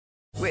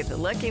With the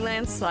Lucky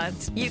Land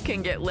Slots, you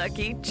can get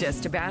lucky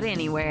just about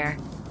anywhere.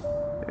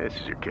 This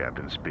is your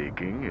captain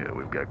speaking.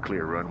 We've got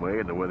clear runway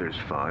and the weather's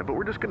fine, but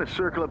we're just going to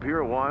circle up here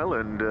a while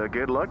and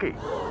get lucky.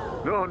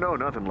 No,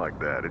 nothing like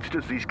that. It's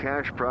just these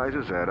cash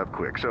prizes add up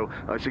quick. So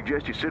I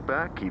suggest you sit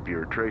back, keep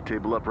your tray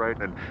table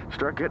upright, and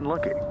start getting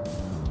lucky.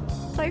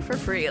 Play for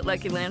free at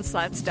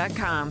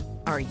LuckyLandSlots.com.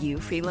 Are you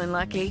feeling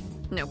lucky?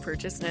 No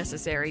purchase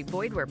necessary.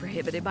 Void where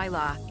prohibited by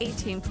law.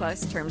 18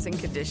 plus terms and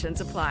conditions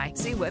apply.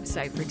 See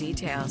website for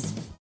details.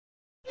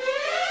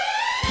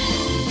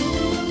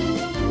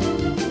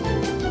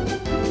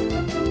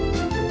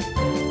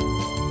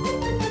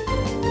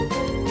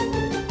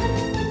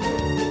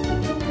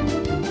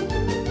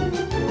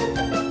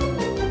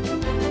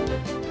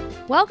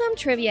 Welcome,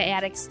 Trivia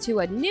Addicts, to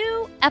a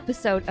new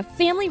episode of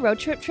Family Road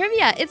Trip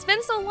Trivia. It's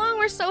been so long.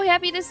 We're so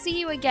happy to see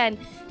you again.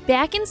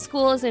 Back in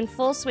school is in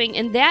full swing,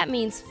 and that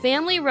means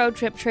Family Road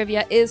Trip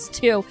Trivia is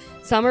too.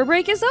 Summer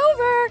break is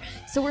over,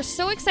 so we're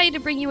so excited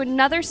to bring you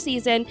another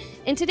season.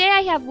 And today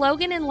I have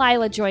Logan and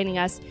Lila joining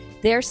us.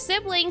 They're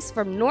siblings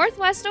from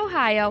Northwest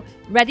Ohio,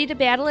 ready to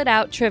battle it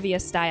out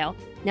trivia style.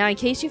 Now, in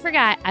case you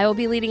forgot, I will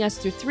be leading us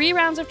through 3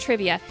 rounds of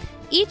trivia,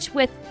 each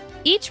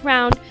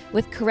round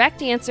with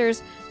correct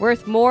answers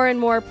worth more and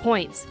more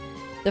points.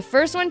 The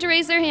first one to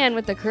raise their hand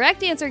with the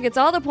correct answer gets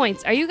all the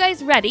points. Are you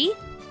guys ready?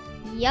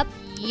 Yep.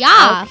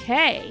 Yeah.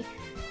 Okay.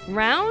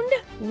 Round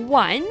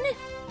 1.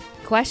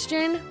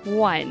 Question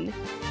 1.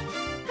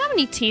 How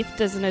many teeth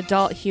does an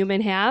adult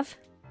human have?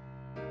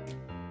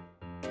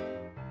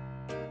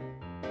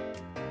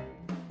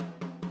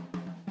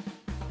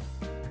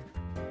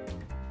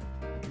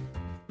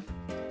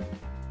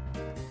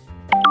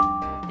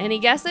 Any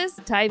guesses?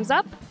 Time's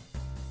up.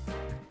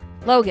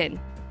 Logan.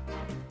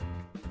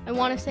 I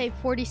want to say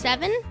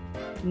 47.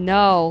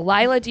 No.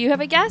 Lila, do you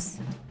have a guess?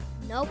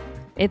 Nope.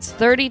 It's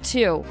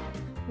 32.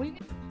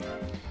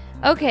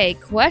 Okay,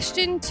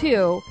 question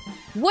 2.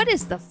 What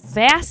is the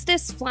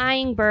fastest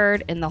flying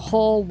bird in the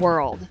whole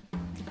world?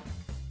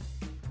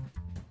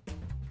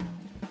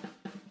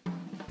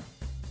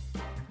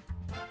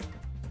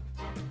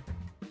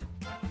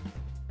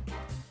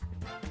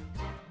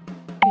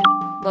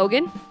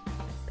 Logan?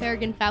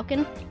 Peregrine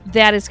falcon.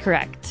 That is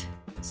correct.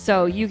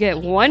 So you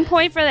get 1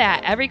 point for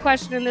that. Every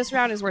question in this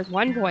round is worth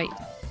 1 point.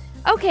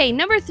 Okay,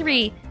 number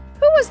 3.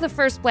 Who was the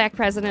first black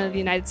president of the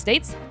United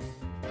States?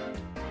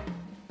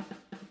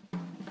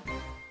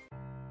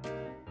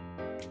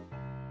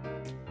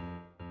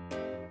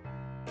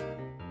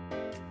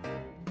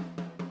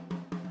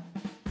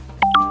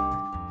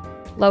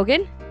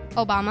 Logan?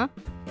 Obama.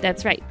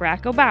 That's right,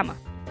 Barack Obama.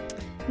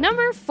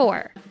 Number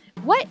 4.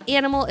 What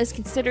animal is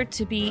considered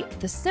to be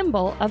the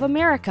symbol of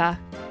America?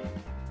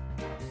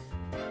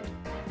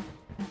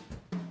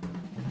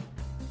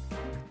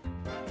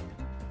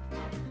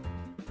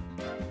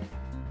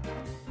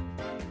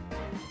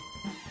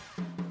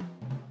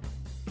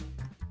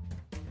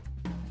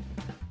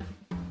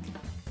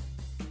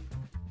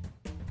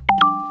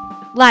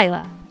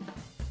 Lila.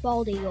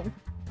 Bald eagle.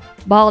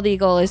 Bald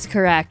eagle is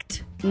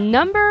correct.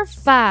 Number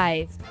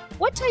 5.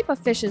 What type of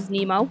fish is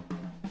Nemo?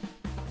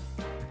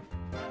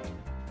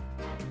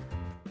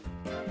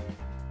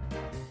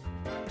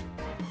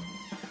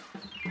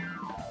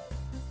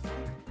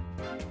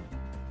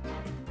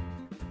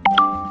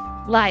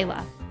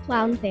 Lila.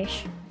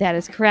 Clownfish. That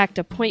is correct.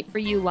 A point for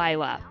you,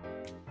 Lila.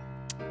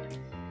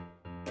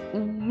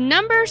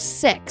 Number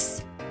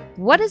 6.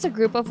 What is a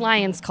group of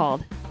lions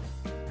called?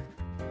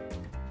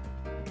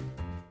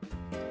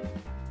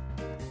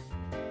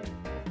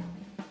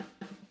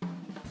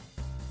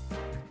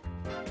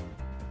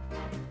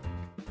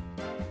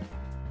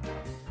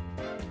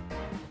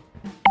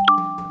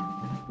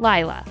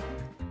 Lila.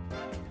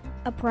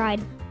 A pride.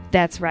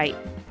 That's right.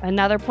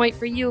 Another point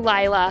for you,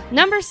 Lila.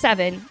 Number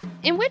 7.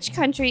 In which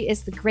country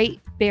is the Great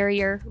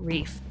Barrier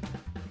Reef?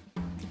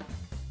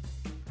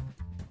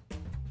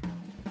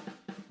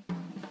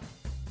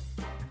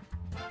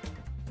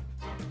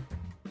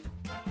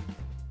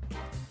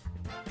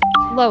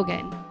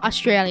 Logan.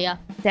 Australia.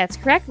 That's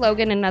correct,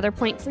 Logan. Another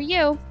point for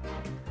you.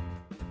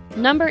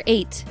 Number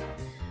 8.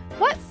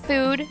 What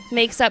food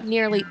makes up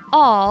nearly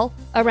all,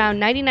 around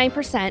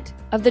 99%,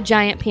 of the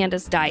giant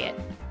panda's diet?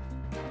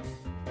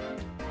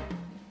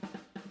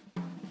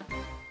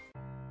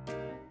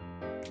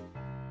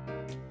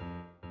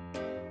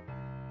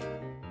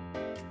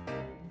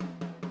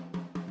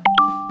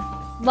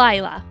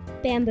 Lila.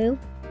 Bamboo.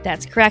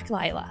 That's correct,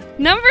 Lila.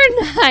 Number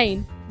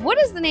 9. What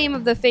is the name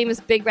of the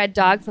famous big red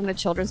dog from the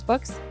children's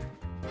books?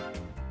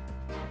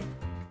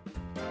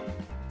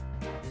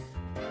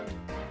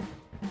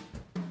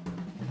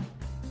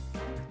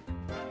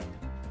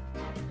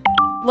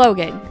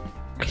 Logan.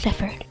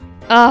 Clifford.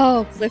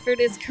 Oh, Clifford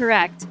is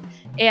correct.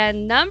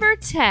 And number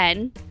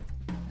 10.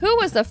 Who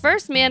was the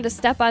first man to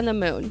step on the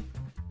moon?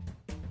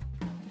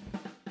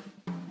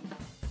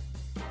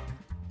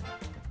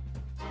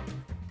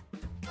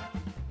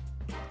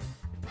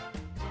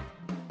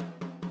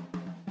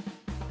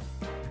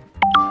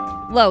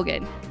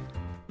 Logan.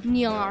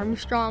 Neil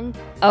Armstrong.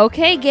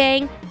 Okay,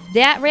 gang.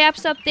 That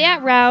wraps up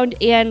that round,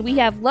 and we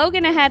have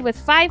Logan ahead with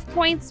 5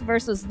 points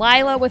versus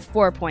Lila with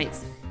 4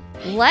 points.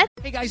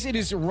 Hey guys, it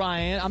is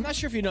Ryan. I'm not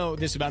sure if you know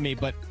this about me,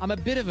 but I'm a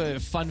bit of a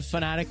fun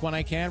fanatic when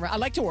I can. I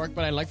like to work,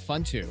 but I like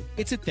fun too.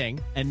 It's a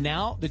thing. And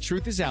now the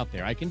truth is out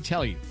there. I can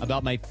tell you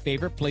about my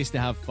favorite place to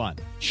have fun.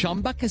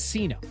 Chumba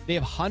Casino. They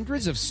have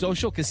hundreds of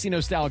social casino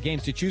style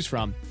games to choose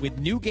from with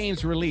new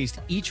games released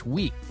each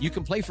week. You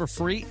can play for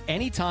free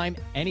anytime,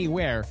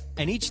 anywhere.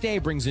 And each day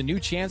brings a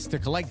new chance to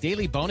collect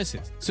daily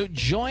bonuses. So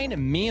join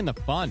me in the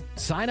fun.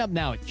 Sign up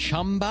now at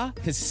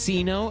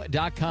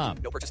ChumbaCasino.com.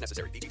 No purchase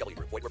necessary. VGW.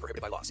 Void where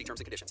prohibited by law. See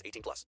terms and conditions.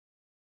 18+.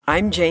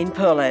 I'm Jane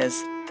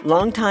Perlez,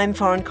 longtime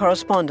foreign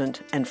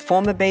correspondent and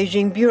former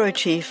Beijing bureau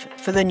chief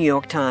for the New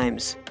York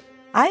Times.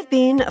 I've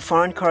been a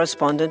foreign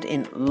correspondent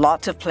in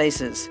lots of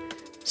places: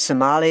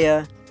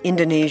 Somalia,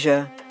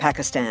 Indonesia,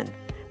 Pakistan,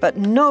 but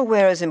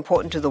nowhere as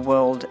important to the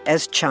world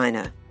as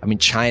China. I mean,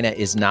 China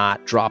is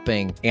not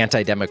dropping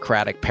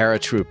anti-democratic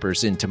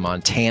paratroopers into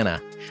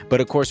Montana.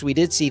 But of course, we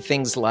did see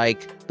things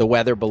like the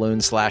weather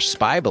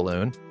balloon/spy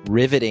balloon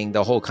riveting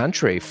the whole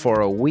country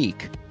for a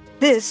week.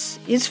 This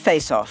is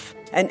Face Off,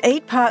 an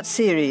 8-part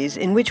series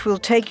in which we'll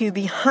take you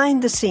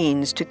behind the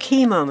scenes to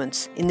key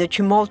moments in the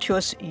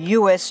tumultuous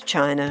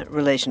U.S.-China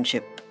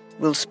relationship.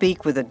 We'll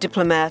speak with a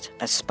diplomat,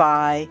 a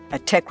spy, a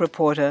tech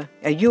reporter,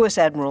 a U.S.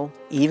 admiral,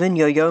 even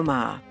Yo-Yo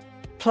Ma.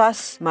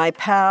 Plus, my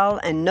pal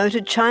and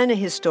noted China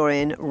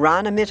historian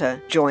Rana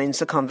Mitter joins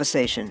the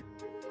conversation.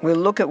 We'll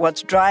look at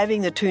what's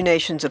driving the two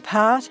nations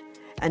apart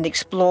and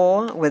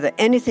explore whether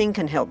anything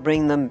can help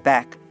bring them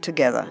back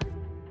together.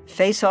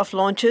 Face Off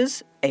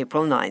launches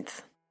April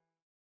 9th.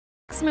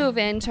 Let's move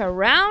into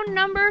round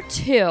number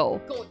 2.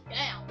 Going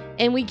down.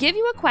 And we give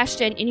you a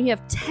question, and you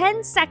have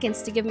 10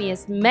 seconds to give me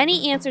as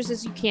many answers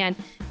as you can,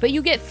 but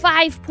you get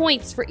 5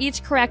 points for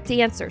each correct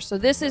answer, so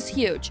this is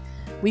huge.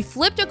 We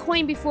flipped a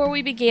coin before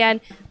we began.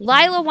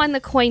 Lila won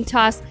the coin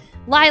toss.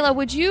 Lila,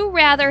 would you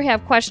rather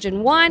have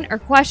question 1 or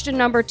question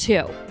number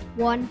 2?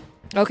 1.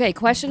 Okay,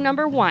 question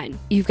number 1.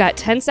 You've got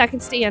 10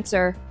 seconds to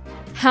answer.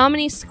 How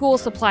many school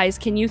supplies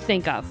can you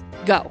think of?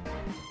 Go.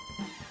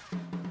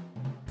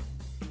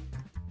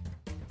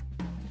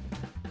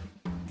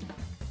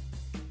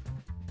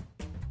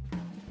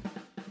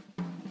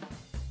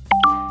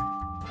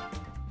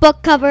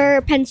 Book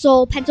cover,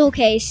 pencil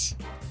case,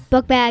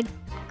 book bag,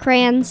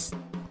 crayons,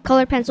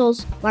 colored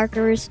pencils,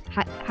 markers,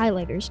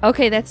 highlighters.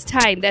 Okay, that's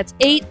time. That's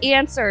 8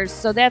 answers.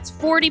 So that's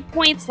 40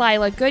 points,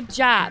 Lila. Good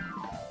job.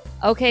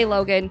 Okay,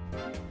 Logan.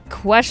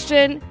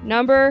 Question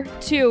number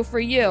 2 for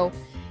you.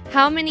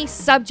 How many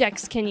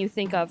subjects can you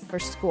think of for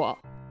school?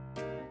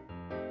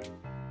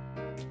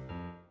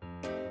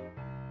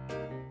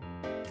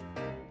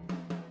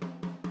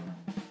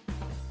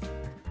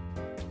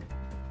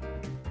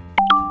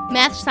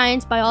 Math,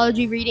 science,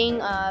 biology,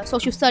 reading,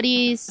 social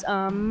studies,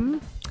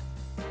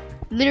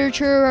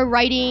 literature,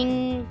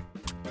 writing,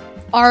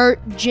 art,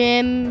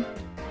 gym,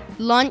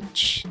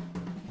 lunch.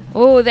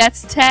 Oh,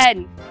 that's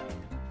 10.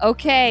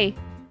 Okay,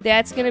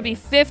 that's going to be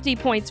 50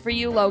 points for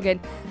you, Logan.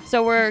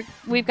 So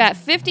we've got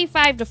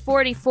 55 to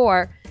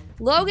 44.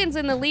 Logan's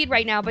in the lead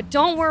right now, but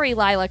don't worry,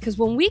 Lila, because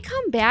when we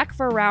come back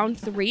for round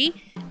 3,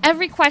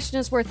 every question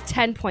is worth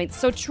 10 points.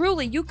 So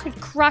truly, you could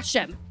crush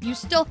him. You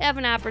still have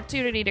an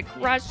opportunity to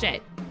crush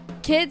it.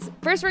 Kids,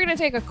 first we're going to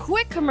take a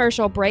quick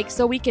commercial break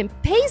so we can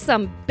pay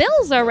some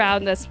bills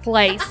around this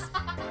place.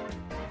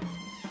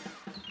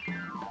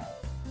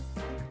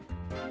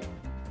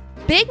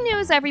 Big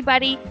news,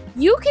 everybody.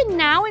 You can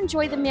now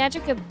enjoy the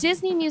magic of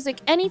Disney music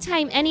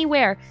anytime,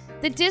 anywhere.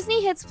 The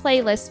Disney Hits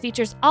playlist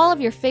features all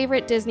of your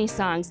favorite Disney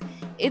songs.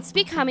 It's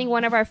becoming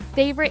one of our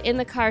favorite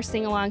in-the-car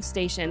sing-along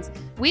stations.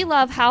 We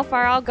love How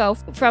Far I'll Go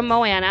from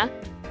Moana,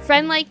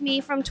 Friend Like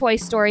Me from Toy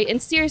Story,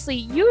 and seriously,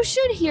 you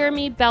should hear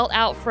me belt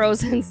out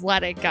Frozen's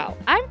Let It Go.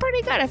 I'm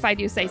pretty good if I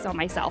do say so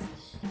myself.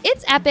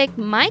 It's epic,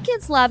 my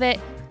kids love it,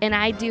 and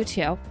I do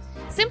too.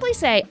 Simply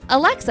say,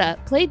 Alexa,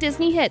 play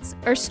Disney Hits,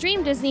 or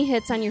stream Disney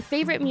Hits on your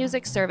favorite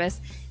music service,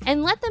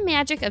 and let the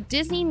magic of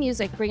Disney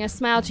music bring a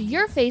smile to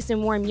your face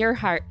and warm your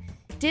heart.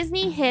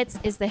 Disney Hits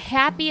is the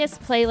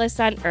happiest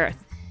playlist on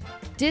earth.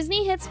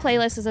 Disney Hits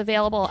playlist is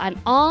available on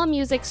all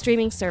music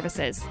streaming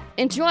services.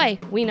 Enjoy,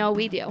 we know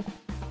we do.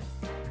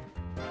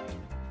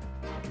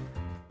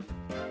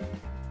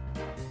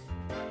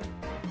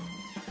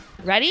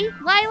 Ready,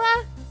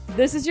 Lila?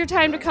 This is your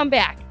time to come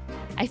back.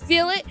 I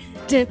feel it.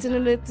 I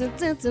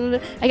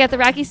got the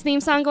Rockies theme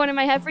song going in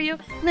my head for you.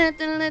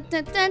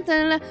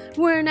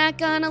 We're not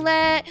gonna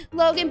let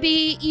Logan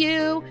beat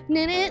you.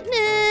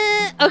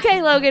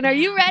 Okay, Logan, are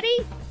you ready?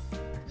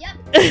 Yep.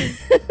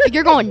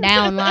 You're going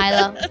down,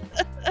 Lila.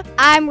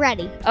 I'm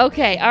ready.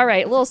 Okay, all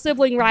right. A little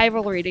sibling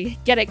rivalry to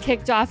get it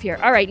kicked off here.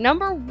 All right,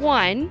 number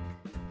 1.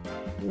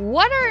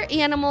 What are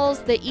animals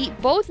that eat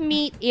both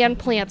meat and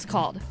plants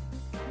called?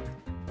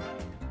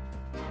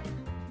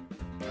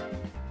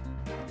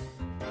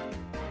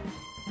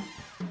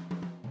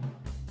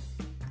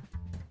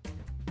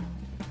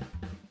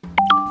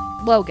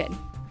 Logan.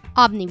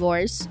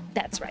 Omnivores.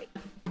 That's right.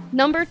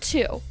 Number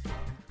 2.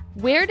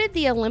 Where did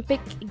the Olympic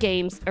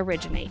Games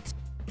originate?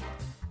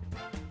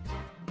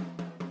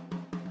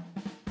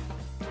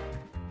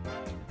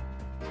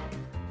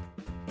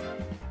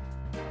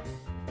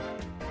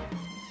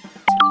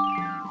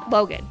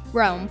 Logan.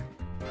 Rome.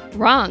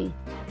 Wrong.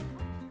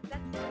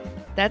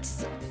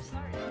 That's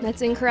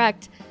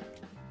incorrect.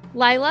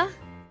 Lila?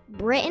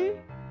 Britain.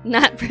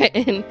 Not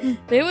Britain.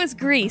 It was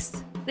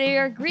Greece. They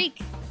are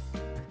Greek.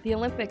 The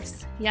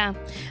Olympics. Yeah.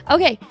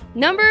 Okay,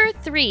 number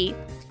 3.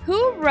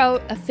 Who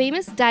wrote a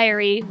famous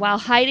diary while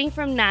hiding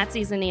from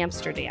Nazis in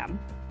Amsterdam?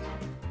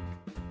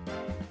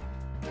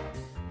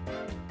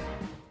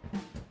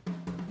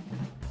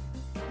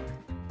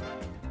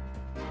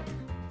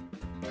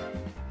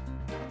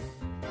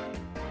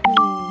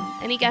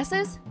 Any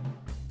guesses?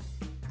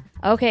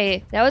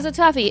 Okay, that was a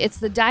toughie. It's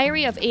the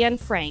Diary of Anne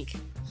Frank.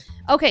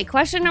 Okay,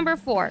 question number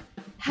 4.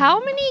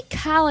 How many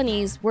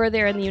colonies were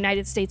there in the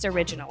United States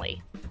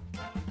originally?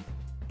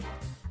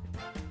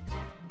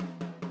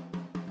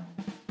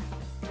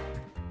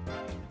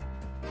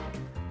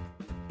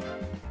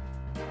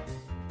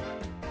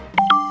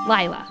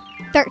 Lila.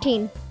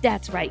 13.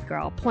 That's right,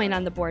 girl. Point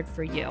on the board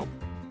for you.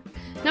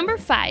 Number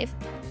 5.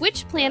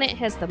 Which planet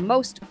has the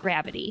most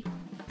gravity?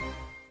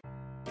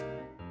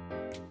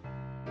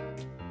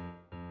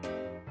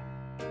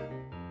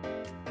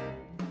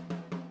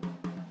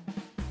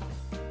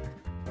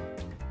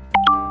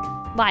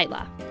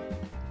 Lila.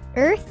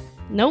 Earth.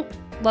 Nope.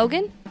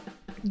 Logan?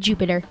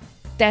 Jupiter.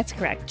 That's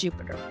correct,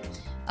 Jupiter.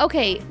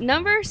 Okay,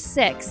 number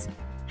 6.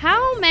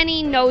 How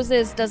many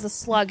noses does a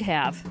slug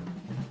have?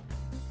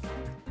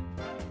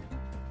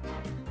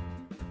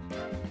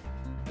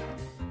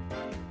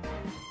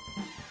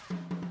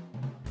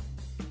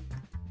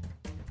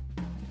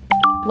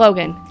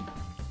 Logan.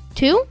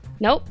 2.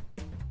 Nope.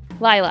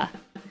 Lila.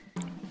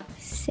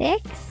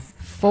 6.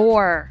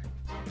 4.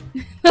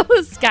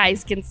 Those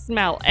guys can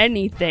smell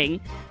anything.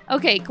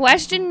 Okay,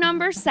 question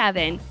number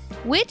 7.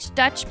 Which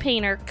Dutch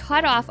painter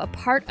cut off a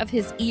part of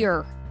his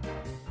ear?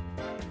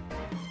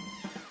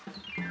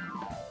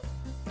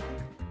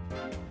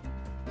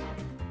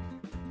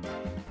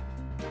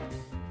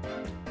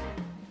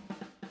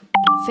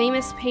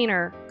 Famous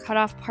painter cut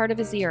off part of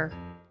his ear.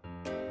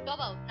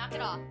 Bobo, knock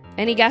it off.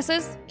 Any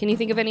guesses? Can you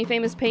think of any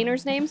famous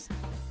painters' names?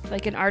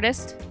 Like an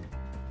artist?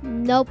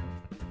 Nope.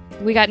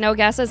 We got no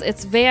guesses.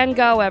 It's Van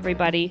Gogh,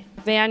 everybody.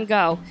 Van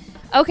Gogh.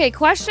 Okay,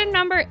 question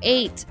number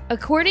 8.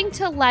 According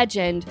to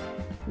legend,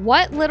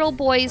 what little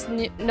boy's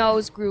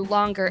nose grew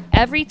longer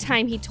every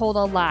time he told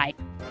a lie?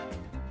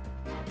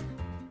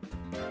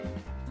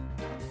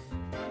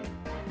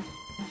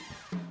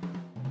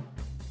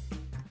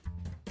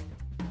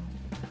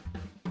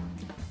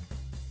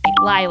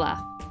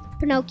 Lila.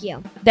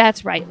 Pinocchio.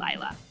 That's right,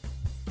 Lila.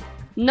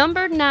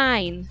 Number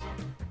 9.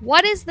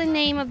 What is the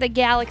name of the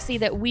galaxy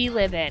that we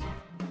live in?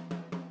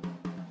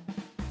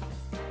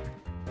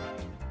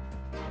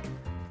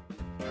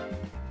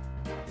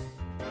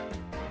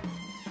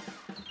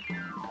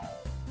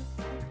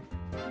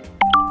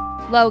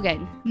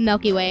 Logan.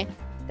 Milky Way.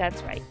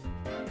 That's right.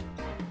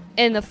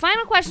 And the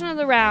final question of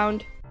the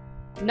round,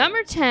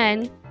 number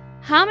 10.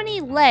 How many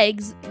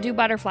legs do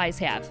butterflies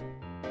have?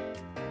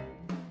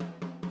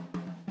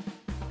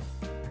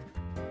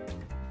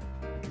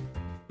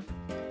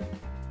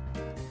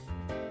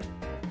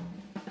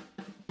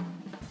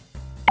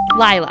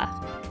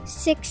 Lila.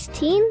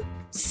 16.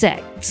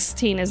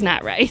 16 is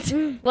not right.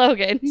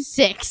 Logan.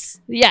 6.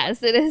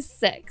 Yes, it is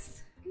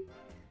 6.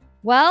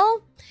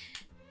 Well,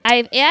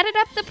 I've added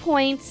up the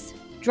points.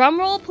 Drum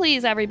roll,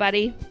 please,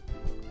 everybody.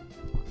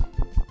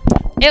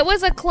 It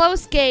was a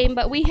close game,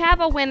 but we have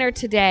a winner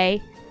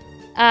today.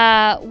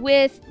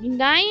 With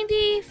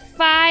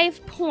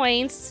 95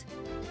 points,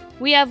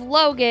 we have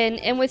Logan,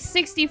 and with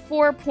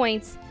 64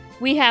 points,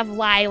 we have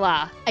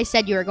Lila. I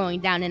said you were going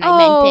down and I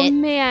meant it. Oh,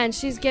 man,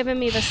 she's giving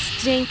me the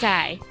stink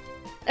eye.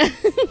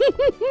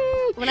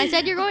 When I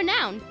said you're going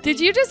down. Did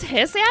you just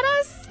hiss at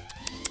us?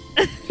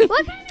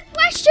 What kind of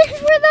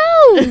questions were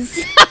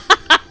those?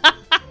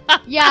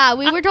 Yeah,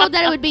 we were told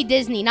that it would be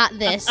Disney, not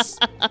this.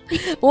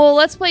 Well,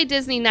 let's play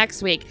Disney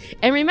next week.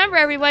 And remember,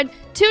 everyone,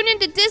 tune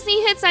into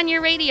Disney Hits on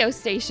your radio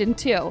station,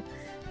 too.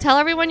 Tell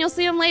everyone you'll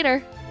see them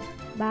later.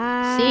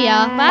 Bye. See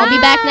ya. I'll be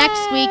back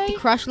next week to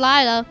crush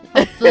Lila,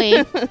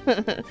 hopefully.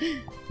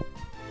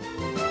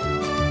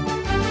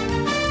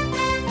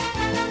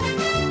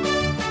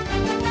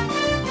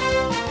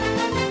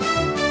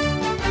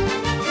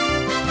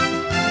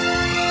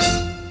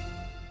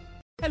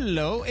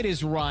 Hello, it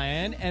is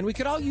Ryan, and we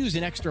could all use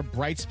an extra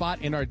bright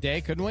spot in our day,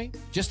 couldn't we?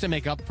 Just to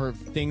make up for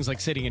things like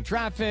sitting in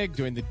traffic,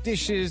 doing the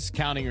dishes,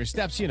 counting your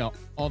steps, you know,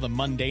 all the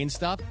mundane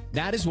stuff.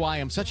 That is why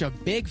I'm such a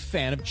big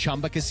fan of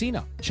Chumba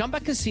Casino. Chumba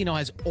Casino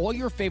has all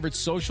your favorite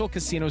social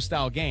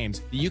casino-style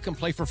games that you can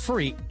play for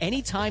free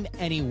anytime,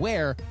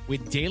 anywhere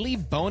with daily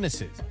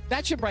bonuses.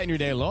 That should brighten your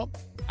day a little.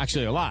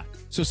 Actually, a lot.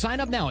 So sign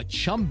up now at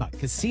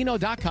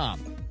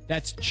ChumbaCasino.com.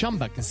 That's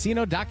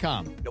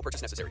ChumbaCasino.com. No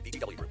purchase necessary.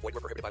 VGW Group. Void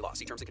where prohibited by law.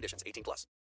 See terms and conditions. 18+.